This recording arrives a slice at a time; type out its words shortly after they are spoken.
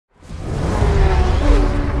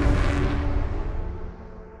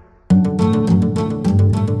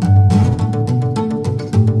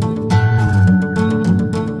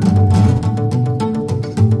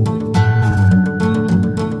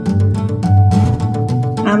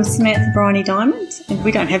I'm Samantha Dymond, and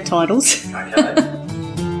we don't have titles. Okay.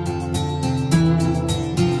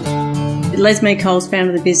 Les Coles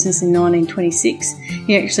founded the business in 1926.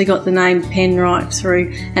 He actually got the name Penrite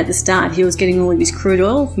through at the start. He was getting all of his crude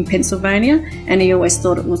oil from Pennsylvania, and he always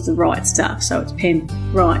thought it was the right stuff, so it's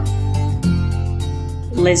Penrite.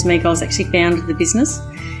 Les Coles actually founded the business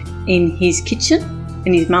in his kitchen,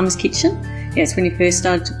 in his mum's kitchen. That's when he first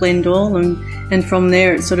started to blend oil, and from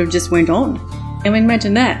there it sort of just went on. I mean,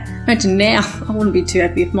 imagine that. Imagine now, I wouldn't be too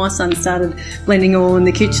happy if my son started blending oil in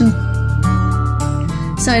the kitchen.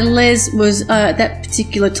 So Les was at that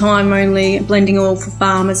particular time only blending oil for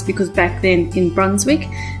farmers, because back then in Brunswick,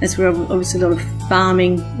 that's where obviously a lot of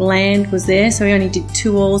farming land was there, so he only did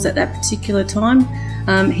 2 oils at that particular time.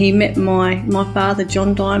 He met my father,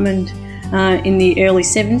 John Dymond, in the early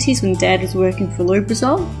 70s when Dad was working for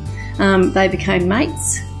Lubrizol. They became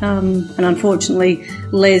mates, and unfortunately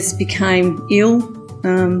Les became ill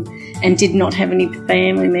and did not have any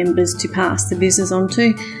family members to pass the business on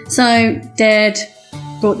to. So Dad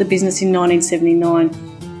bought the business in 1979.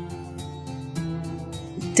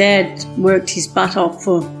 Dad worked his butt off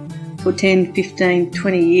for 10, 15,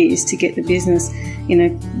 20 years to get the business, you know,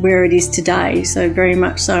 where it is today, so very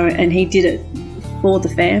much so, and he did it for the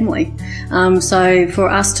family. So for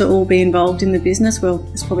us to all be involved in the business, well,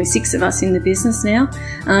 there's probably 6 of us in the business now,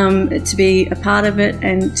 to be a part of it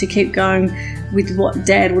and to keep going with what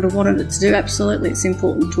Dad would have wanted it to do, absolutely, it's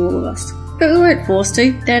important to all of us. But we weren't forced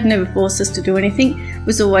to. Dad never forced us to do anything. It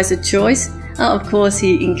was always a choice. Of course,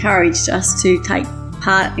 he encouraged us to take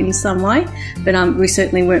part in some way, but we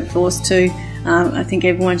certainly weren't forced to. I think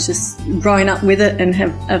everyone's just grown up with it and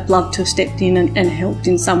have loved to have stepped in and helped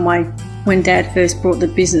in some way. When Dad first brought the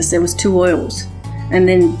business, there was 2 oils, and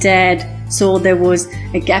then Dad saw there was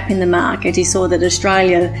a gap in the market. He saw that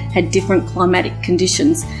Australia had different climatic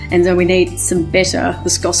conditions, and so we need some better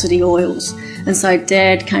viscosity oils. And so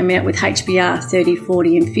Dad came out with HBR 30,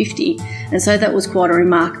 40 and 50, and so that was quite a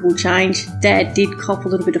remarkable change. Dad did cop a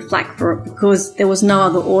little bit of flack for it because there was no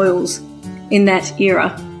other oils in that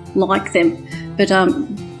era like them, but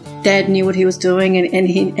Dad knew what he was doing, and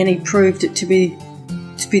he proved it to be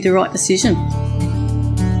the right decision.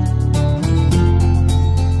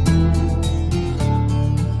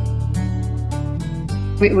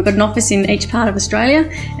 We've got an office in each part of Australia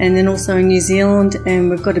and then also in New Zealand, and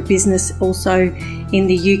we've got a business also in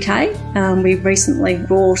the UK. We've recently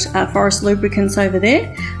bought Forest Lubricants over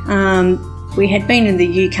there. We had been in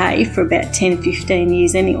the UK for about 10, 15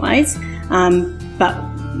 years anyways,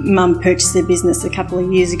 but Mum purchased the business a couple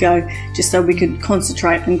of years ago just so we could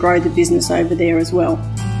concentrate and grow the business over there as well.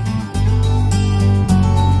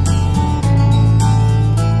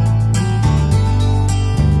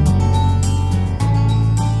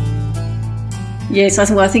 Yes,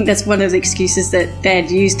 well, I think that's one of the excuses that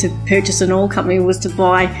Dad used to purchase an oil company, was to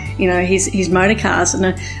buy, you know, his motor cars,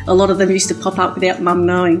 and a lot of them used to pop up without Mum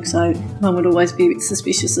knowing, so Mum would always be a bit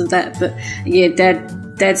suspicious of that. But yeah,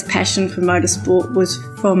 Dad's passion for motorsport was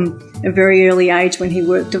from a very early age when he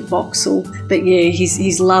worked at Vauxhall. But yeah,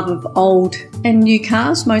 his love of old and new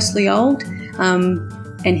cars, mostly old,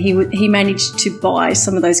 and he managed to buy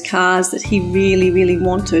some of those cars that he really, really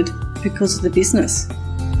wanted because of the business.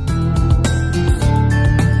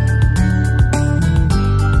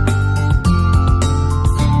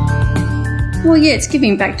 Well, yeah, it's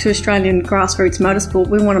giving back to Australian grassroots motorsport.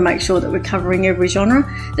 We want to make sure that we're covering every genre,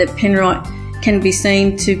 that Penrite can be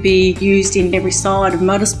seen to be used in every side of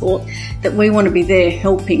motorsport, that we want to be there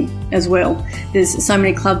helping as well. There's so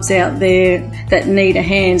many clubs out there that need a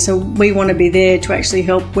hand, so we want to be there to actually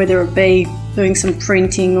help, whether it be doing some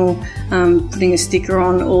printing or putting a sticker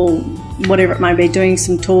on or whatever it may be, doing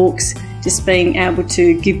some talks, just being able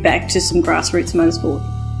to give back to some grassroots motorsport.